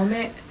embarrassing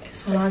moment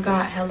is when I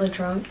got hella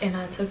drunk and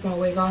I took my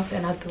wig off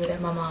and I threw it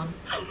at my mom.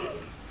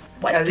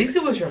 What? At least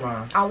it was your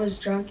mom. I was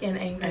drunk and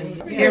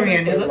angry. Here,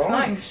 Reanan. It looks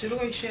nice. She look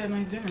like she had a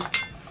nice dinner.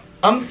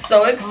 I'm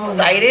so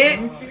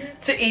excited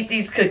to eat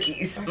these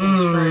cookies.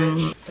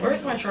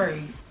 Where's my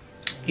tray?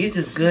 These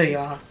is good,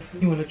 y'all.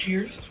 You want to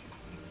cheers?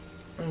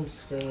 I'm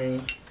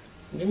screaming.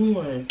 Give me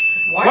one.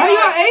 Why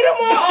y'all ate them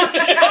all?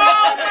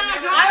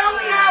 I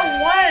only have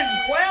one.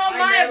 Well, I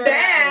my never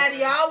bad.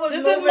 Y'all was This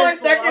is moving my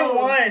slow. second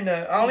one.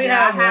 I only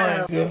Yeah, have I had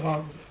one. Good,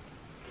 huh?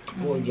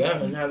 Well,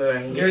 yeah, now that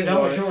I can You're get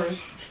done with one. yours.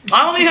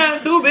 I only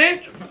have two,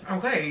 bitch.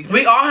 Okay.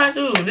 We all had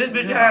two. This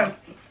bitch had.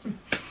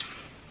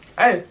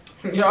 Hey,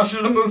 y'all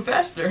should have moved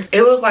faster.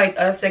 It was like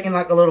us taking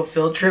like a little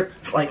field trip,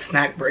 like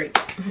snack break.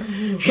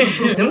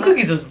 Them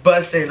cookies was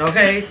busting,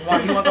 okay?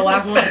 Why, you want the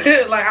last one?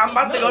 Like I'm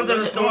about to go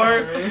to the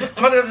store.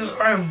 I'm about to go to the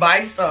store and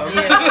buy some.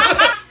 Yeah.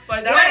 Like,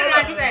 What did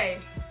I say?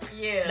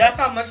 Yeah. That's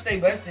how much they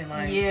busting.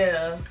 Like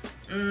Yeah.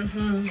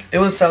 it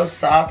was so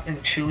soft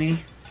and chewy.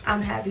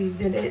 I'm happy.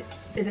 Did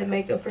it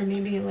make up for me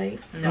being late?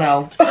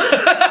 No.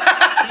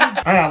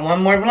 I got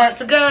one more blunt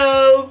to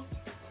go.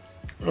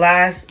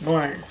 Last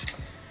blunt.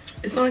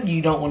 It's not like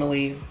you don't want to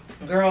leave.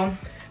 Girl,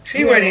 She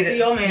you ready wanna to see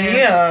your man.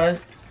 Yeah.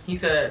 He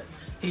said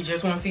he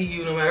just want to see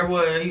you no matter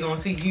what. He gonna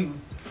see you.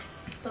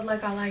 But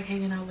like I like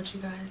hanging out with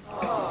you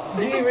guys.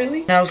 Do you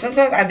really? Now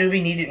sometimes I do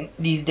be needing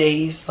these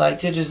days, like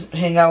to just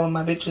hang out with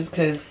my bitches,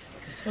 cause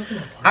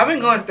I've been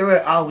going through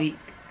it all week.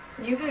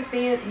 You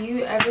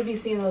ever be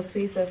seeing those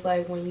tweets that's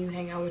like when you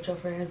hang out with your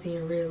friends and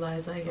you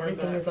realize like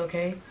everything is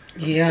okay?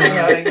 Yeah.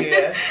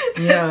 Yeah.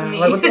 Yeah. me.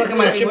 Like what the fuck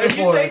am I tripping What'd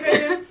you for? say,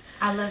 baby?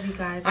 I love you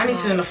guys. I need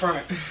to sit in the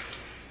front.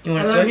 You I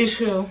want to love you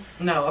switch? too.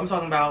 No, I'm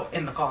talking about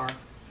in the car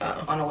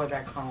Oh. on the way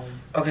back home.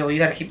 Okay, well you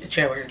gotta keep the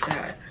chair where it's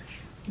at.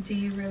 Do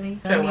you really?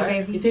 Say Love me, what?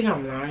 baby. You think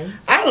I'm lying?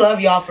 I love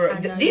y'all for I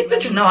know these you love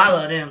bitches me. know I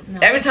love them. No.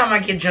 Every time I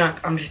get drunk,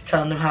 I'm just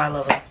telling them how I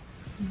love them.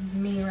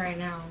 Me right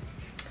now.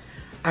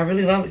 I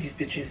really love these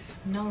bitches.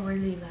 No,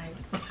 really,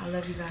 like I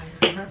love you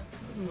guys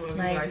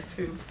Like- Nice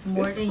too.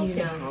 more than you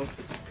know. House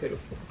is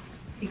pitiful.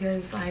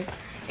 Because like,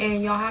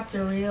 and y'all have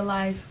to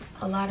realize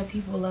a lot of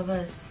people love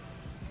us.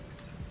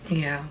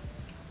 Yeah.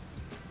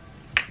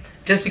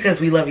 Just because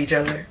we love each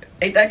other.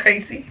 Ain't that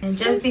crazy? And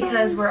just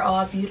because we're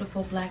all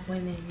beautiful black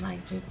women,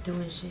 like just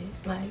doing shit,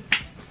 like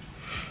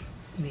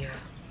Yeah.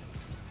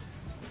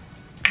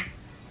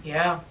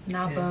 Yeah,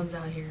 not Yeah. bums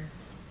out here.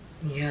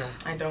 Yeah.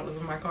 I don't live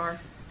in my car.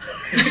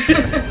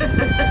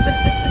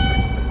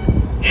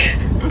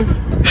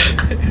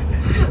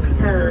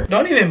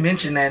 Don't even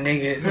mention that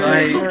nigga.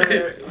 Like,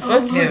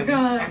 fuck him. I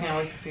God. can't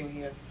wait to see what he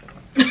has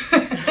to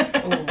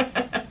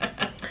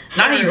say.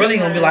 Now he really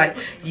gonna be like,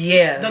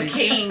 yeah. The bitch.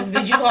 king.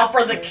 Did you call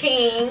for the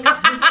king?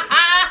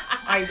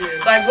 I did.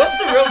 Like, what's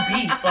the real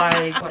beef?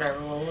 Like, Whatever.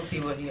 Well, we'll see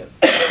what he has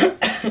to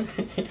say.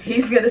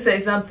 He's gonna say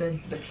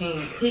something. The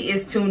king. He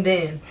is tuned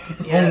in,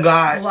 oh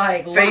God,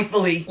 like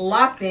faithfully,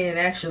 locked in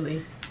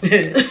actually.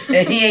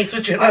 and he ain't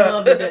switching I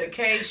love the up.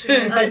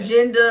 dedication.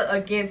 Agenda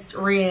against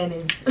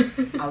Reanan.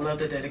 I love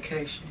the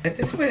dedication. At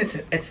this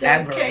point, it's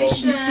admirable.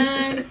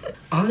 Dedication.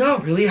 Oh, y'all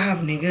really have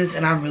niggas,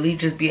 and I really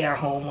just be at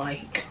home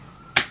like,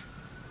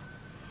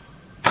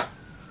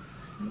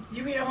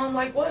 You be at home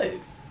like what?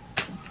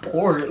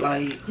 bored.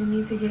 Like, You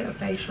need to get a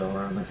facial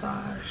or a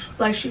massage.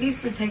 Like she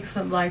needs to take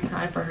some like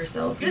time for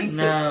herself. Just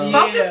no.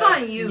 focus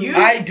on you.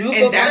 I do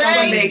And focus that's on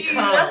when me. they Thank you.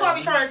 come. That's why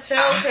we trying to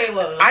tell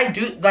Kayla. I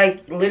do,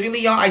 like, literally,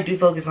 y'all, I do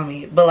focus on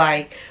me. But,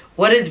 like,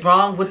 what is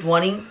wrong with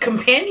wanting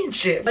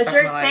companionship? But That's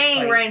you're my life, saying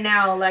like- right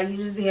now, like you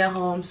just be at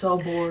home so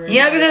bored.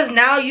 Yeah, like, because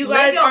now you live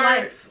guys your are.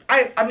 life.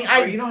 I mean,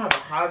 Or you don't have a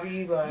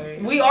hobby,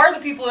 like. we are the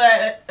people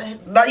that.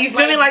 Like, you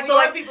feel me? Like, we so,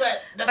 are like, people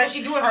that. That's like- what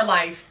she do in her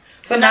life.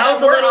 so now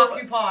it's a we're little.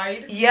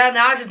 occupied. Yeah,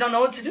 now I just don't know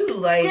what to do.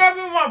 Like, Girl, I've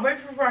been with my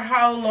boyfriend for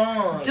how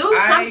long? Do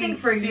I something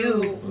for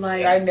still- you.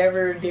 Like I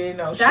never did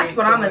no shit. that's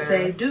what I'm gonna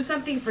somewhere. say. Do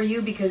something for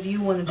you because you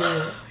want to do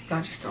it.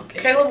 y'all just don't get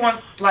it. Kayla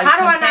wants like How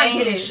do I not get it?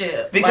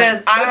 companionship. Because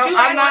like, I don't- but you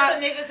I'm like,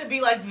 want not- a nigga to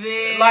be like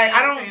this. Like,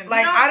 I don't, and-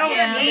 like, I don't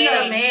Yeah, need a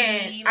baby,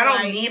 man. I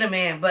don't like- need a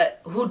man. But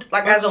who,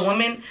 like, as a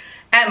woman,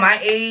 at my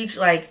age,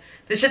 like,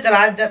 the shit that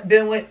I've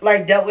been with,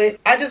 like, dealt with,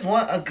 I just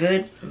want a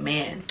good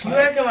man. You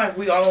acting like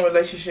we all in a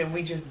relationship and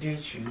we just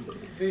ditch you.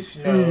 Bitch,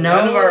 no. No.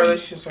 None of our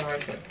relationships are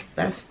like that.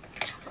 That's,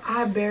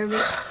 I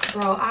barely,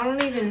 bro. I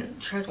don't even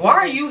trust. Why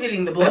are niggas. you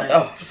hitting the blood?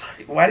 oh,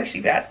 sorry. Why did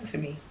she pass it to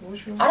me?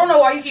 What's your I don't know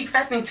why you keep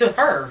passing it to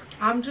her.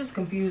 I'm just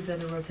confused at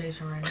the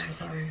rotation right now.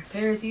 Sorry,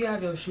 Paris. You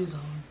have your shoes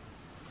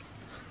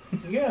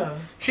on. Yeah.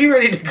 She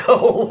ready to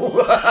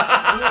go.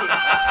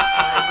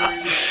 I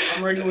agree. I'm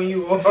I'm ready when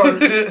you are.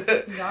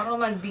 Y'all don't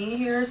like being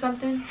here or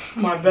something?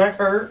 My back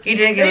hurt. He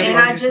didn't give us And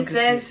one I juice just and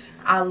said cookies.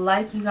 I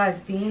like you guys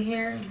being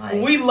here.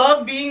 Like, We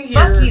love being here.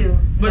 fuck you.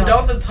 But No.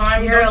 don't the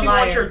time, You're don't a you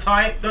want liar. your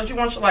time? Don't you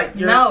want your, like,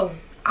 your... No,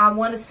 I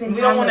want to spend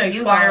We time don't want to with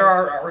you expire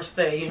guys. our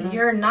stay, you know?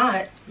 You're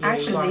not,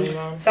 actually.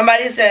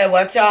 Somebody said,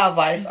 what's your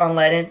advice on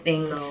letting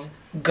things No.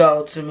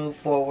 go to move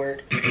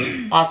forward?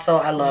 Also,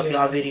 I love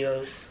y'all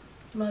videos.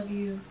 Love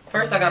you.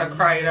 First, I gotta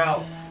cry it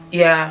out.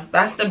 Yeah,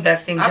 that's the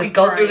best thing. I be Just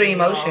go through the crying,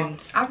 y'all.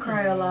 emotions. I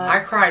cry a lot. I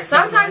cry. so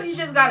Sometimes much. you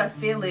just gotta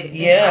feel it. and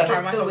Yeah. I cry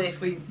get myself through to it.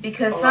 sleep.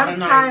 Because a lot of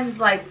sometimes nights.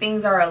 like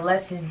things are a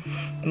lesson.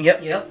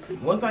 Yep. Yep.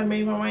 Once I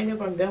made my mind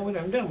up, I'm done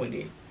with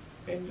it.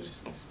 And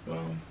just,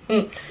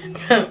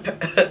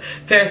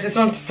 Paris, this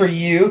one's for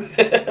you.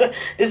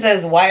 It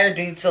says, why are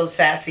dudes so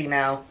sassy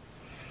now?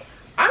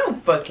 I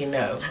don't fucking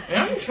know. And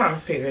I'm trying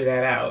to figure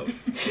that out.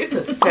 It's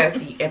a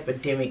sassy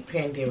epidemic,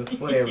 pandemic,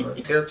 whatever.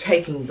 They're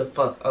taking the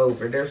fuck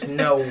over. There's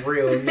no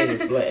real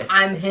niggas left.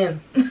 I'm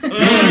him.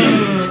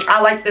 I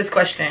like this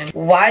question.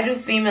 Why do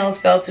females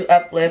fail to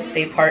uplift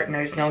their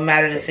partners no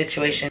matter the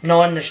situation,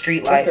 knowing the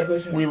street What's that life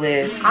question? we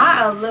live?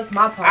 I uplift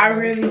my partner. I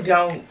really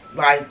don't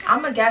like.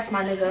 I'ma gas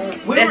my nigga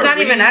up. It's not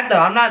even that though.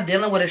 I'm not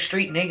dealing with a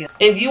street nigga.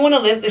 If you want to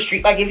live the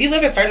street, like if you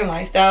live a certain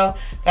lifestyle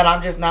that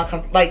I'm just not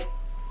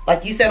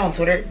like you said on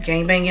Twitter,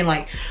 gangbanging,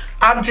 like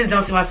I just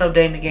don't see myself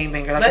dating a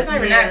gangbanger. Like, That's not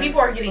even Yeah. that. People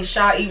are getting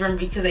shot even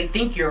because they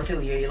think you're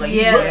affiliated. Like,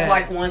 Yeah. you look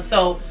like one,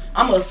 so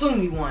I'm gonna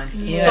assume you one.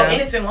 Yeah. So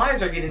innocent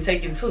lives are getting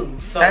taken too.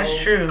 So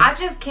that's true. I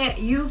just can't.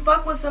 You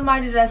fuck with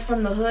somebody that's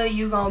from the hood,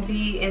 you gonna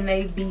be in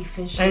they beef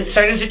and In shit.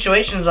 certain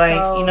situations, like,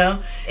 So, you know.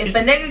 If a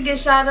nigga get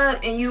shot up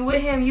and you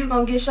with him, you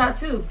gonna get shot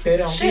too. They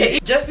don't.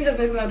 shit. Just because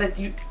niggas know that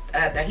you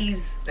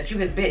you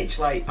his bitch,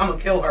 like I'm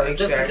gonna kill her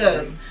just Exactly.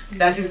 because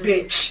that's his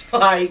bitch.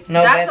 Like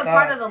No, That's a all.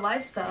 part of the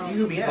lifestyle.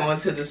 You could be Yeah. going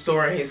to the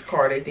store in his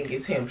car. They think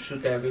it's him.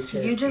 Shoot that bitch.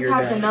 and You just you're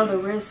have to done. know the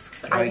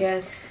risks, I Right.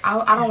 guess.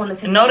 I don't want to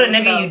take Know the risk,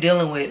 nigga though. you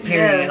dealing with,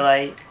 period. Yeah.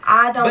 Like,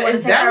 I don't But want to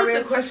is take that that what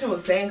risk. the question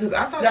was saying? Because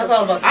I thought That's what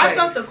I was about to I say.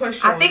 thought the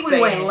question. I think was we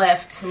went saying-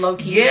 left, low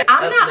key. Yeah,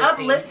 I'm not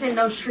uplifting. uplifting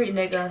no street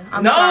nigga.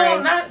 I'm No,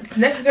 sorry. not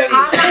necessarily.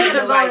 I'm not gonna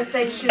go like, and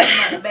say shoot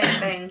him up, bang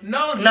bang.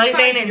 No, no, he's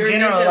saying in your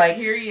general, niggas, like,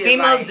 period,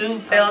 females like, do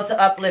fail to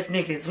uplift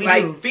niggas. We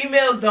like do.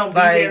 females don't be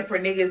Like- there for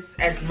niggas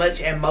as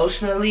much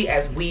emotionally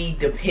as we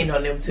depend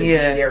on them to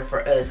Yeah. be there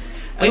for us.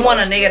 We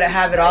want a nigga to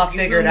have it all Like, you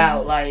figured feel me?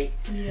 out. Like,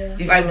 Yeah.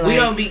 you Like feel we me?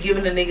 don't be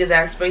giving a nigga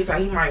that space. Like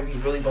he might be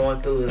really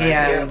going through, like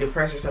Yeah. really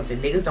depressed or something.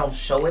 Niggas don't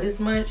show it as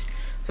much.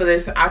 So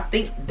there's, I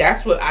think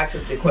that's what I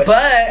took the question.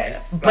 But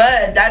as.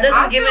 Like, that doesn't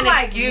I give feel an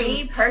like excuse.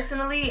 me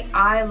personally,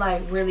 I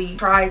like really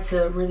try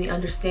to really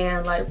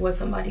understand like what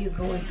somebody is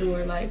going through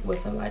or like what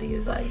somebody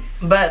is like.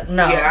 But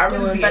no. yeah, I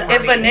really be But in my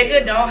if a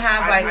nigga don't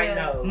have like I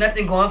know.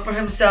 nothing going for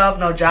himself,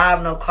 no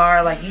job, no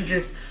car, like you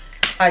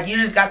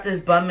just got this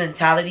bum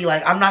mentality.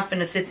 Like, I'm not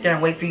finna sit there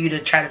and wait for you to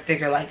try to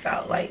figure life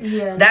out. Like,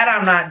 Yeah. that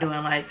I'm not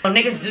doing. Like,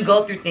 niggas do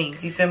go through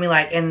things, you feel me?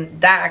 Like,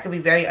 and that I could be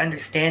very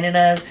understanding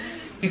of.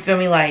 You feel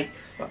me? Like,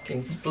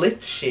 fucking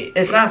split shit.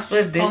 it's not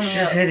split, bitch. Hold me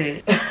Just up.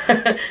 hit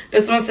it.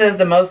 This one says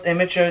the most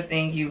immature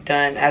thing you've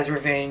done as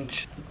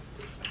revenge.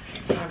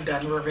 I've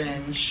done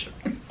revenge.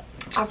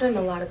 I've done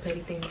a lot of petty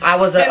things. I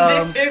was a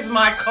And this is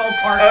my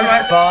co-partner. oh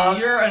my God.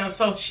 You're an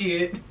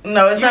associate.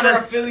 no, it's You're not a.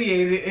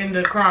 affiliated in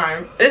the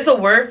crime. It's a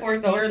word for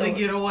it though. You're so- the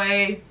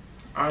getaway.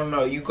 I don't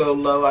know. You go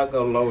low, I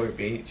go lower,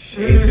 bitch.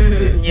 Mm-hmm. It's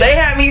just, They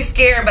had me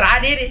scared, but I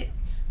did it.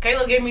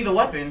 Kayla gave me the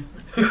weapon.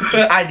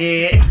 I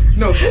did.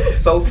 no, she was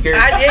so scared.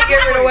 I did give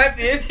her the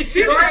weapon.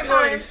 She's not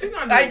going. She's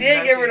not. I doing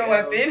did give her the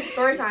nothing weapon.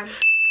 Story time.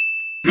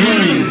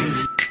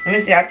 Let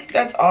me see. I think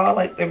that's all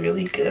like the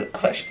really good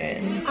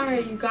question.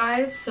 Alright, you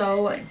guys,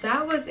 so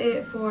that was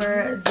it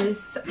for this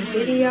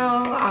video.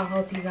 I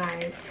hope you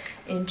guys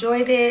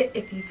enjoyed it.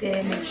 If you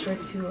did, make sure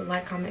to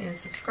like, comment, and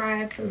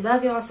subscribe.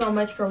 Love y'all so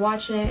much for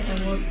watching, and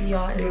we'll see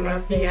y'all in the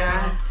next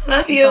video.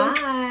 Love you.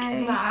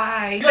 Bye.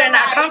 Bye. You better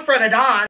not come for the dawn.